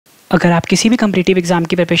अगर आप किसी भी कम्पिटिटिव एग्जाम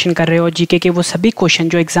की प्रिपरेशन कर रहे हो जीके के वो सभी क्वेश्चन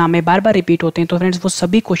जो एग्जाम में बार बार रिपीट होते हैं, तो फ्रेंड्स वो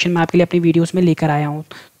सभी क्वेश्चन मैं आपके लिए अपनी वीडियोस में लेकर आया हूँ।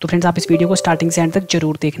 तो फ्रेंड्स आप इस वीडियो को स्टार्टिंग से एंड तक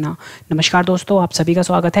जरूर देखना। नमस्कार दोस्तों, आप सभी का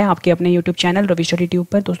स्वागत है आपके अपने YouTube channel Ravi study tube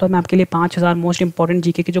पर। दोस्तों मैं आपके लिए 5000 मोस्ट इंपॉर्टेंट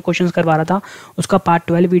जीके के जो क्वेश्चन करवा रहा था उसका पार्ट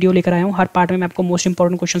 12 वीडियो लेकर आया हूँ। हर पार्ट में मैं आपको मोस्ट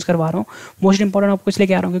इंपॉर्टेंट क्वेश्चन करवा रहा हूँ। मोस्ट इंपॉर्टेंट आपको इसलिए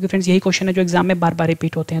कह रहा हूँ क्योंकि फ्रेंड्स यही क्वेश्चन है जो एग्जाम में बार बार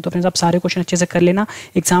रिपीट होते हैं। तो फ्रेंड्स आप सारे क्वेश्चन अच्छे से कर लेना,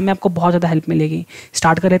 एग्जाम में आपको बहुत ज़्यादा हेल्प मिलेगी।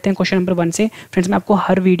 स्टार्ट कर लेते हैं क्वेश्चन नंबर 1 से। फ्रेंड्स मैं आपको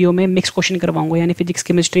हर वीडियो में मिक्स क्वेश्चन करवाऊंगा, यानी physics,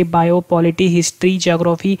 chemistry, bio, polity, history,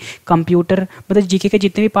 geography, computer, मतलब जीके के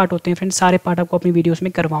जितने भी पार्ट होते हैं फ्रेंड्स सारे पार्ट आपको अपनी वीडियोस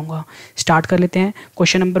में करवाऊंगा। स्टार्ट कर लेते हैं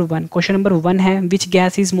क्वेश्चन नंबर 1। क्वेश्चन नंबर 1 है which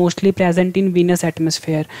gas is mostly present in Venus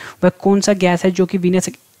atmosphere. वह कौन सा गैस है जो कि वीनस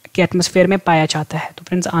के एटमॉस्फेयर में पाया जाता है। तो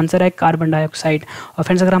फ्रेंड्स आंसर है कार्बन डाइऑक्साइड। और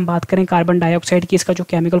फ्रेंड्स अगर हम बात करें कार्बन डाइऑक्साइड की, इसका जो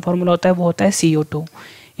केमिकल फॉर्मूला होता है वो होता है CO2।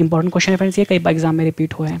 इंपॉर्टेंट क्वेश्चन है फ्रेंड्स, ये कई बार एग्जाम में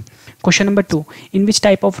रिपीट हुए हैं। Question number 2, in which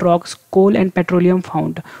type of rocks coal and petroleum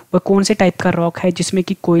found. वह कौन से टाइप का रॉक है जिसमें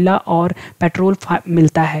कि कोयला और पेट्रोल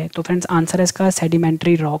मिलता है। तो फ्रेंड्स आंसर है इसका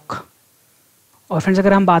सेडिमेंट्री रॉक। और फ्रेंड्स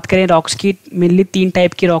अगर हम बात करें रॉक्स की, मेनली 3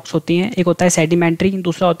 टाइप की रॉक्स होती हैं। एक होता है सेडिमेंट्री,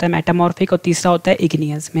 दूसरा होता है मेटामॉर्फिक और तीसरा होता है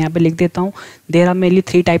इग्नियस। मैं यहाँ पे लिख देता हूँ, there are mainly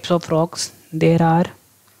 3 types of rocks. There are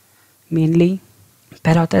mainly,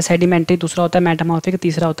 पहला होता है सेडिमेंट्री, दूसरा होता है मेटामॉर्फिक,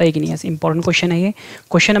 तीसरा होता है इग्नियस। इंपॉर्टेंट क्वेश्चन है ये।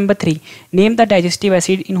 Question number 3, name the digestive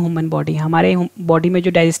acid in human body. हमारे बॉडी में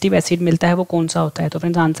जो डाइजेस्टिव एसिड मिलता है वो कौन सा होता है। तो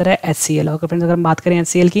फ्रेंड्स आंसर है HCl। और फ्रेंड्स अगर हम बात करें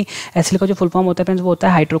HCl की, HCl का जो फुल फॉर्म होता है फ्रेंड्स वो होता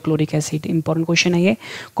है हाइड्रोक्लोरिक एसिड। इंपॉर्टेंट क्वेश्चन है ये।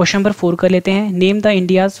 क्वेश्चन नंबर 4 कर लेते हैं, name the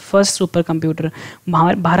India's first super computer.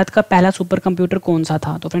 Bharat का पहला सुपर कंप्यूटर कौन सा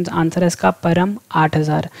था। तो फ्रेंड्स आंसर है इसका परम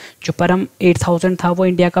 8000। जो परम 8000 था वो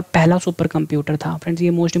इंडिया का पहला सुपर कंप्यूटर था। फ्रेंड्स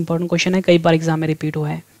ये मोस्ट इंपॉर्टेंट क्वेश्चन है, कई बार एग्जाम में रिपीट हुआ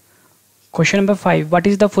है। Question number 5, what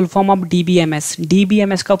is the full form of DBMS।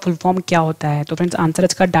 DBMS का फुल फॉर्म क्या होता है। तो फ्रेंड्स आंसर है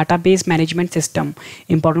इसका database management system.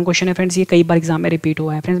 Important question है फ्रेंड्स, ये कई बार एग्जाम में रिपीट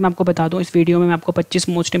हुआ है। फ्रेंड्स मैं आपको बता दूं, इस वीडियो में मैं आपको 25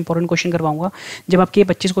 मोस्ट इंपॉर्टेंट क्वेश्चन करवाऊंगा। जब आपके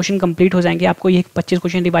 25 क्वेश्चन कंप्लीट हो जाएंगे, आपको ये 25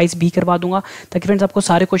 क्वेश्चन रिवाइज भी करवा दूंगा ताकि फ्रेंड्स आपको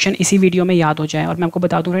सारे क्वेश्चन इसी वीडियो में याद हो जाए। और मैं आपको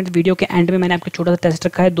बता दूं फ्रेंड्स, वीडियो के एंड में मैंने आपको छोटा सा टेस्ट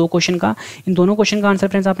रखा है 2 क्वेश्चन का। इन दोनों क्वेश्चन का आंसर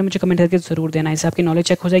फ्रेंड्स आपने मुझे कमेंट करके जरूर देना है, इससे आपकी नॉलेज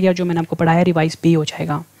चेक हो जाएगी और जो मैंने आपको पढ़ाया रिवाइज भी हो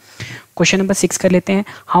जाएगा। क्वेश्चन नंबर 6 कर लेते हैं,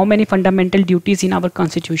 how many fundamental duties in our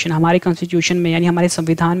constitution. हमारे कॉन्स्टिट्यूशन में यानी हमारे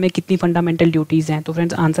संविधान में कितनी फंडामेंटल ड्यूटीज़ हैं। तो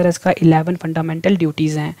फ्रेंड्स आंसर है इसका 11 फंडामेंटल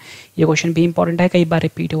ड्यूटीज़ हैं। ये क्वेश्चन भी इंपॉर्टेंट है, कई बार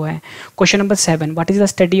रिपीट हुआ है। Question number 7, what is the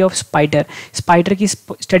study of spider. Spider की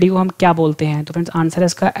स्टडी को हम क्या बोलते हैं। तो फ्रेंड्स आंसर है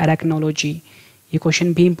इसका एराक्नोलॉजी। ये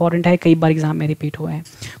क्वेश्चन भी इंपॉर्टेंट है, कई बार एग्जाम में रिपीट हुआ है।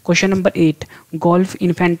 Question number 8, golf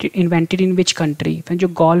invented in which country. Friends जो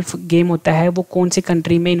गोल्फ गेम होता है वो कौन सी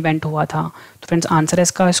कंट्री में इन्वेंट हुआ था। तो फ्रेंड्स आंसर है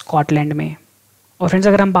इसका स्कॉटलैंड में। और फ्रेंड्स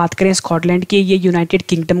अगर हम बात करें स्कॉटलैंड की, ये यूनाइटेड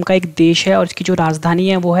किंगडम का एक देश है और इसकी जो राजधानी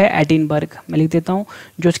है वो है एडिनबर्ग। मैं लिख देता हूँ,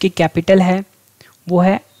 जो इसकी कैपिटल है वो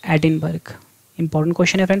है एडिनबर्ग। इंपॉर्टेंट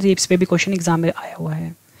क्वेश्चन है फ्रेंड्स, इस पर भी क्वेश्चन एग्जाम में आया हुआ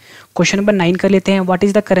है। क्वेश्चन नंबर 9 कर लेते हैं, what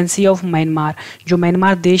is the currency of Myanmar. जो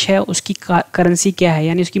म्यांमार देश है उसकी करेंसी क्या है,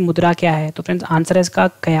 यानी उसकी मुद्रा क्या है। तो फ्रेंड्स आंसर है इसका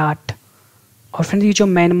क्याट। और फ्रेंड्स ये जो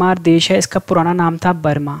म्यांमार देश है इसका पुराना नाम था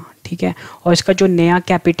बर्मा, ठीक है। और इसका जो नया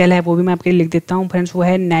कैपिटल है वो भी मैं आपके लिए लिख देता हूँ फ्रेंड्स, वो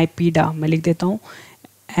है नायपीडा। मैं लिख देता हूँ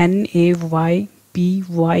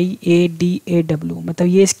NAYPYADAW, मतलब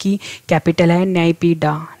ये इसकी कैपिटल है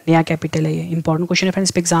नायपीडा, नया कैपिटल है ये। इंपॉर्टेंट क्वेश्चन है फ्रेंड्स,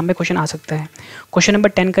 इस पे एग्जाम में क्वेश्चन आ सकता है। क्वेश्चन नंबर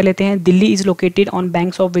 10 कर लेते हैं, Delhi is located on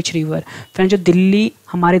banks of which river. Friends जो दिल्ली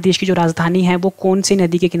हमारे देश की जो राजधानी है वो कौन सी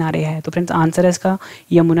नदी के किनारे है। तो फ्रेंड्स आंसर है इसका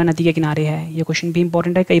यमुना नदी के किनारे है। ये क्वेश्चन भी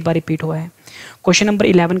इंपॉर्टेंट है, कई बार रिपीट हुआ है। क्वेश्चन नंबर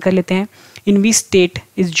 11 कर लेते हैं, इन which state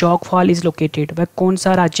is jog fall is located. वह कौन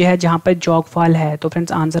सा राज्य है जहाँ पर जॉग फॉल है। तो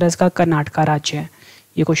फ्रेंड्स आंसर है इसका कर्नाटका राज्य है।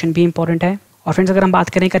 ये क्वेश्चन भी इंपॉर्टेंट है। और फ्रेंड्स अगर हम बात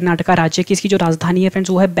करें कर्नाटका राज्य की, इसकी जो राजधानी है फ्रेंड्स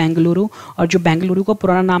वो है बेंगलुरु। और जो बेंगलुरु का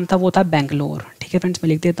पुराना नाम था वो था बेंगलोर, ठीक है फ्रेंड्स। मैं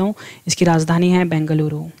लिख देता हूँ, इसकी राजधानी है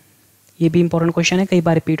बेंगलुरु। ये भी इंपॉर्टेंट क्वेश्चन है, कई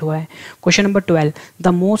बार रिपीट हुआ है। Question number 12, the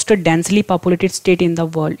most densely populated state in the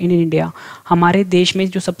world in India. हमारे देश में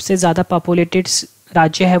जो सबसे ज़्यादा पॉपुलेटेड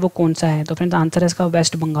राज्य है वो कौन सा है। तो फ्रेंड्स आंसर है इसका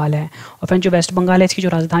वेस्ट बंगाल है। और फ्रेंड्स जो वेस्ट बंगाल है इसकी जो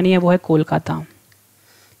राजधानी है वो है कोलकाता।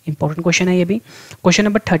 इंपॉर्टेंट क्वेश्चन है ये भी। Question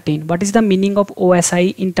number 13, what is the meaning of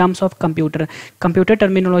OSI in terms of computer. Computer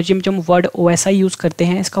terminology में जो हम वर्ड OSI यूज़ करते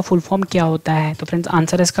हैं इसका फुल फॉर्म क्या होता है। तो फ्रेंड्स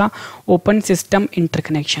आंसर है इसका ओपन सिस्टम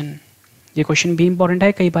इंटरकनेक्शन। ये क्वेश्चन भी इंपॉर्टेंट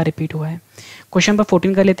है, कई बार रिपीट हुआ है। क्वेश्चन नंबर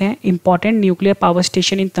 14 कर लेते हैं, इंपॉर्टेंट न्यूक्लियर पावर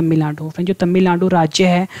स्टेशन इन तमिलनाडु। फ्रेंड्स जो तमिलनाडु राज्य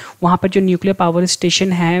है वहाँ पर जो न्यूक्लियर पावर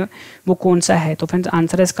स्टेशन है वो कौन सा है। तो फ्रेंड्स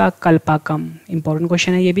आंसर है इसका कल्पाकम। इंपॉर्टेंट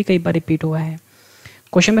क्वेश्चन है, ये भी कई बार रिपीट हुआ है।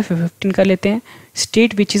 क्वेश्चन में 15 कर लेते हैं,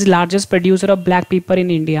 state which is largest producer of black paper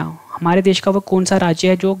in India. हमारे देश का वो कौन सा राज्य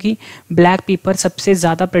है जो कि ब्लैक पेपर सबसे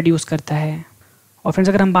ज़्यादा प्रोड्यूस करता है। और फ्रेंड्स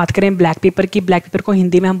अगर हम बात करें ब्लैक पेपर की, ब्लैक पेपर को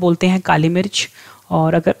हिंदी में हम बोलते हैं काली मिर्च।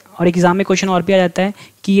 और एग्जाम में क्वेश्चन और भी आ जाता है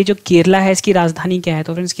कि ये जो केरला है इसकी राजधानी क्या है,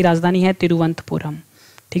 तो फ्रेंड्स इसकी राजधानी है तिरुवनंतपुरम।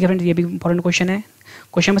 ठीक है फ्रेंड्स, ये भी इंपॉर्टेंट क्वेश्चन है।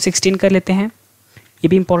 क्वेश्चन नंबर 16 कर लेते हैं, ये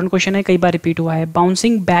भी इंपॉर्टेंट क्वेश्चन है, कई बार रिपीट हुआ है।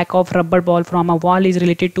 Bouncing back of rubber ball from a wall is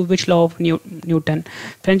related to which law of Newton.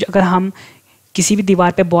 Friends अगर हम किसी भी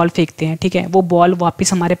दीवार पे बॉल फेंकते हैं, ठीक है, वो बॉल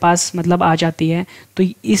वापस हमारे पास मतलब आ जाती है, तो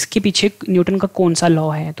इसके पीछे न्यूटन का कौन सा लॉ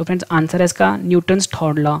है, तो फ्रेंड्स आंसर है इसका Newton's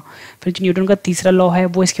third law. Friends Newton का तीसरा लॉ है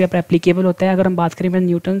वो इसके ऊपर एप्लीकेबल होता है। अगर हम बात करें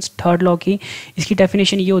न्यूटन्स थर्ड लॉ की, इसकी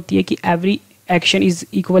डेफिनेशन ये होती है कि every action is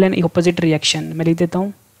equal and opposite reaction. मैं लिख देता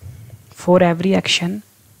हूँ, for every action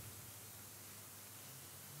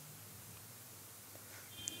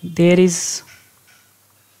there is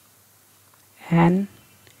an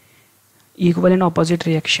equal and opposite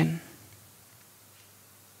reaction.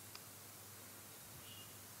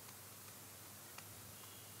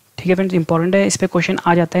 ठीक है फ्रेंड्स, इंपॉर्टेंट है, इस पे क्वेश्चन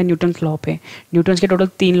आ जाता है न्यूटन्स लॉ पे। न्यूटन्स के टोटल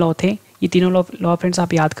 3 लॉ थे, ये तीनों लॉ फ्रेंड्स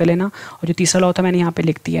आप याद कर लेना, और जो तीसरा लॉ था मैंने यहाँ पे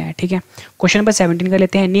लिख दिया है। ठीक है, क्वेश्चन नंबर 17 कर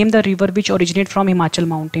लेते हैं। Name the river which originate from Himachal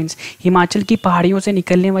mountains. Himachal की पहाड़ियों से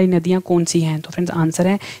निकलने वाली नदियाँ कौन सी हैं, तो फ्रेंड्स आंसर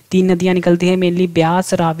है 3 नदियाँ निकलती हैं मेनली,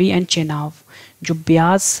 ब्यास, रावी एंड चेनाब। जो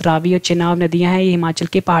ब्यास, रावी और चेनाब नदियां हैं ये हिमाचल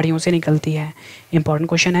के पहाड़ियों से निकलती है। इंपॉर्टेंट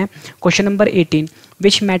क्वेश्चन है। Question number 18,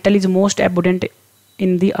 which metal is most abundant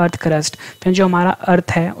in the earth crust. Friends जो हमारा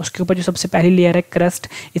अर्थ है उसके ऊपर जो सबसे पहली लेयर है क्रस्ट,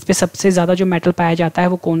 इस पर सबसे ज़्यादा जो मेटल पाया जाता है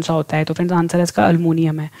वो कौन सा होता है, तो फ्रेंड्स आंसर है इसका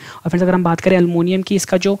अल्मोनियम है। और फ्रेंड्स अगर हम बात करें अल्मोनियम की,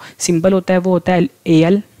 इसका जो सिंबल होता है वो होता है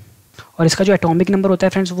Al, और इसका जो एटॉमिक नंबर होता है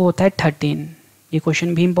फ्रेंड्स वो होता है 13। ये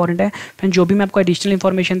क्वेश्चन भी इंपॉर्टेंट है फ्रेंड्स, जो भी मैं आपको एडिशनल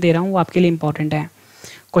इन्फॉर्मेशन दे रहा हूँ वो आपके लिए इंपॉर्टेंट है।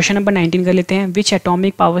 क्वेश्चन नंबर 19 कर लेते हैं। विच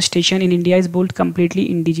atomic power station in India is built completely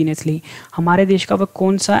indigenously. हमारे देश का वह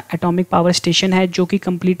कौन सा एटॉमिक पावर स्टेशन है जो कि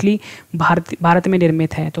कम्प्लीटली भारत में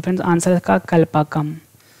निर्मित है, तो फ्रेंड्स आंसर का कल्पाकम।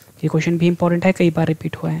 ये क्वेश्चन भी इंपॉर्टेंट है, कई बार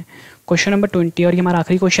रिपीट हुआ है। क्वेश्चन नंबर 20 और ये हमारा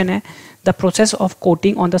आखिरी क्वेश्चन है। The process of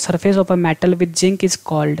coating on the surface of a metal with zinc is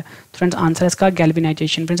called. Friends answer है इसका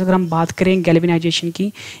गैल्वेनाइजेशन। फ्रेंड्स अगर हम बात करें गैल्वेनाइजेशन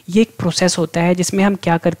की, ये एक प्रोसेस होता है जिसमें हम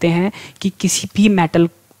क्या करते हैं कि किसी भी मेटल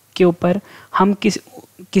के ऊपर हम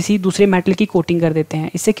किसी दूसरे मेटल की कोटिंग कर देते हैं।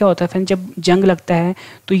 इससे क्या होता है फ्रेंड्स, जब जंग लगता है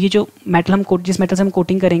तो ये जो मेटल हम जिस मेटल से हम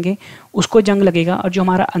कोटिंग करेंगे उसको जंग लगेगा, और जो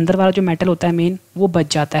हमारा अंदर वाला जो मेटल होता है मेन वो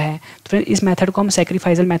बच जाता है। तो फ्रेंड्स इस मेथड को हम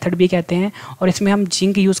सैक्रिफाइसल मेथड भी कहते हैं, और इसमें हम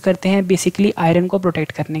जिंक यूज़ करते हैं बेसिकली आयरन को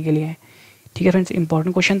प्रोटेक्ट करने के लिए। ठीक है फ्रेंड्स,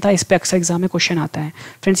 इंपॉर्टेंट क्वेश्चन था, इस पर अक्सर एग्जाम में क्वेश्चन आता है।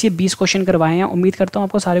 फ्रेंड्स ये 20 क्वेश्चन करवाए हैं, उम्मीद करता हूँ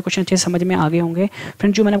आपको सारे क्वेश्चन अच्छे समझ में आ गए होंगे।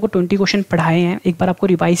 फ्रेंड्स जो मैंने आपको 20 क्वेश्चन पढ़ाए हैं एक बार आपको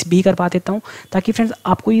रिवाइज भी करवा देता हूँ, ताकि फ्रेंड्स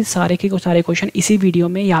आपको ये सारे के सारे क्वेश्चन इसी वीडियो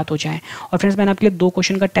में याद हो जाएँ। और फ्रेंड्स मैंने आपके लिए 2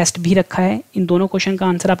 क्वेश्चन का टेस्ट भी रखा है, इन दोनों क्वेश्चन का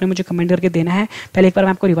आंसर आपने मुझे कमेंट करके देना है। पहले एक बार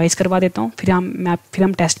मैं आपको रिवाइज करवा देता हूँ, फिर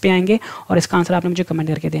हम टेस्ट पे आएंगे और इसका आंसर आपने मुझे कमेंट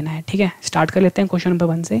करके देना है। ठीक है, स्टार्ट कर लेते हैं क्वेश्चन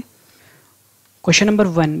नंबर 1 से। Question number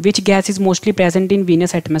 1, which gas is mostly present in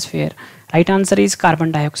Venus atmosphere? Right answer is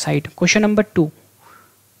carbon dioxide. Question number 2,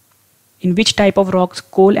 in which type of rocks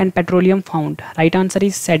coal and petroleum found? Right answer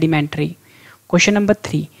is sedimentary. Question number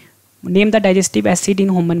 3, name the digestive acid in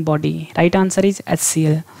human body. Right answer is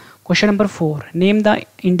HCl. Question number 4, name the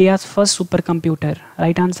India's first supercomputer.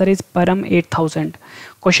 Right answer is Param 8000.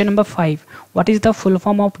 Question number 5, what is the full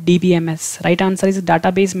form of DBMS? Right answer is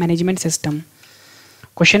Database Management System.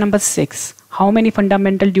 Question number 6, how many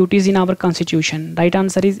fundamental duties in our constitution? Right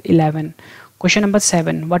answer is 11. Question number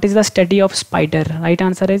 7, what is the study of spider? Right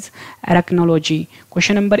answer is arachnology.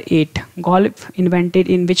 Question number 8, golf invented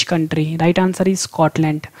in which country? Right answer is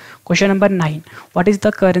Scotland. Question number 9, what is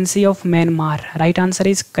the currency of Myanmar? Right answer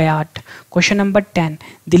is kyat. Question number 10,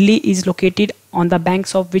 Delhi is located on the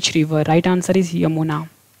banks of which river? Right answer is Yamuna.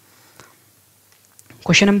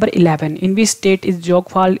 Question number 11, in which state is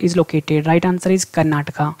Jogfall is located? Right answer is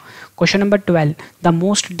Karnataka. Question number 12, the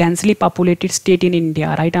most densely populated state in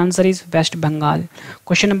India? Right answer is West Bengal.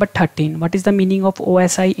 Question number 13, what is the meaning of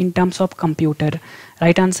OSI in terms of computer?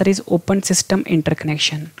 Right answer is Open System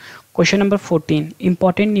Interconnection. Question number 14,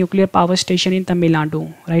 important nuclear power station in Tamil Nadu?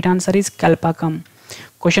 Right answer is Kalpakkam.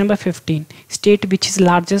 Question number 15, state which is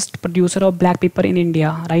largest producer of black pepper in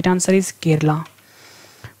India? Right answer is Kerala.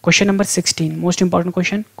 Question number 16, most important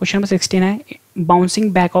question. Question number 16 है, bouncing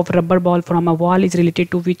back of rubber ball from a wall is related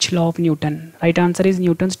to which law of Newton? Right answer is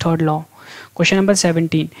Newton's third law. Question number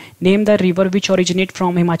 17, name the river which originate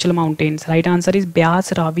from Himachal mountains? Right answer is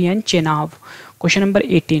Byas, Ravi and Chenab. Question number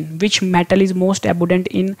 18, which metal is most abundant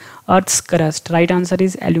in Earth's crust? Right answer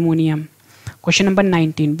is aluminium. Question number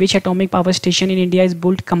 19, which atomic power station in India is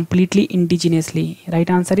built completely indigenously? Right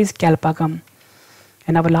answer is Kalpakkam.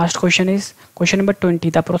 And our last question is question number 20,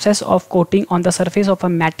 the process of coating on the surface of a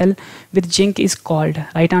metal with zinc is called?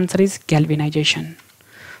 Right answer is galvanization.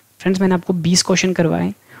 Friends मैंने आपको 20 question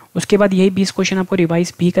करवाए, उसके बाद यही 20 question आपको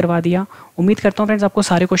revise भी करवा दिया। उम्मीद करता हूँ फ्रेंड्स आपको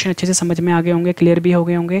सारे क्वेश्चन अच्छे से समझ में आ गए होंगे, क्लियर भी हो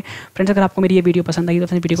गए होंगे। फ्रेंड्स अगर आपको मेरी ये वीडियो पसंद आई तो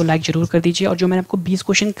फ्रेंड्स वीडियो को लाइक जरूर कर दीजिए। और जो मैंने आपको 20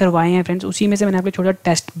 क्वेश्चन करवाए हैं फ्रेंड्स, उसी में से मैंने आपको छोटा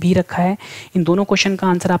टेस्ट भी रखा है। इन दोनों क्वेश्चन का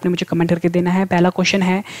आंसर आपने मुझे कमेंट करके देना है। पहला क्वेश्चन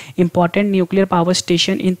है इंपॉर्टेंट न्यूक्लियर पावर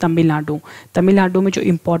स्टेशन इन तमिलनाडु। तमिलनाडु में जो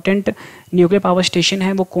इंपॉर्टेंट न्यूक्लियर पावर स्टेशन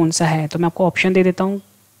है वो कौन सा है? तो मैं आपको ऑप्शन दे देता हूँ,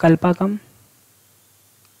 कल्पाकम।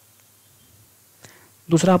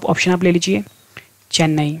 दूसरा ऑप्शन आप ले लीजिए,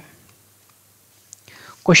 Chennai.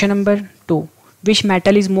 Question number 2, which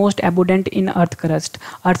metal is most abundant in earth crust.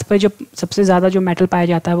 अर्थ पर जो सबसे ज़्यादा जो मेटल पाया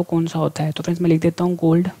जाता है वो कौन सा होता है? तो फ्रेंड्स मैं लिख देता हूँ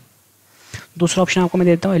गोल्ड। दूसरा ऑप्शन आपको मैं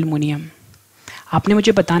देता हूँ एल्युमिनियम। आपने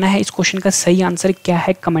मुझे बताना है इस क्वेश्चन का सही आंसर क्या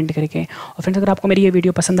है कमेंट करके। और फ्रेंड्स अगर आपको मेरी ये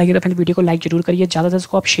वीडियो पसंद आई तो फ्रेंड्स वीडियो को लाइक जरूर करिए, ज़्यादा से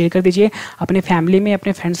इसको आप शेयर कर दीजिए अपने फैमिली में,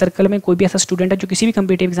 अपने फ्रेंड सर्कल में। कोई भी ऐसा स्टूडेंट है जो किसी भी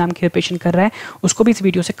कम्पिटिटिव एग्जाम की प्रिपरेशन कर रहा है, उसको भी इस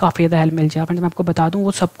वीडियो से काफ़ी ज़्यादा हेल्प मिल जाए। फ्रेंड्स मैं आपको बता दूँ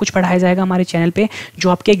वो सब कुछ पढ़ाया जाएगा हमारे चैनल पर जो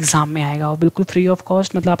आपके एग्जाम में आएगा, और बिल्कुल फ्री ऑफ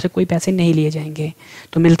कॉस्ट, मतलब आपसे कोई पैसे नहीं लिए जाएंगे।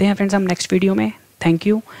 तो मिलते हैं फ्रेंड्स हम नेक्स्ट वीडियो में। Thank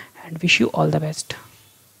you and wish you all the best.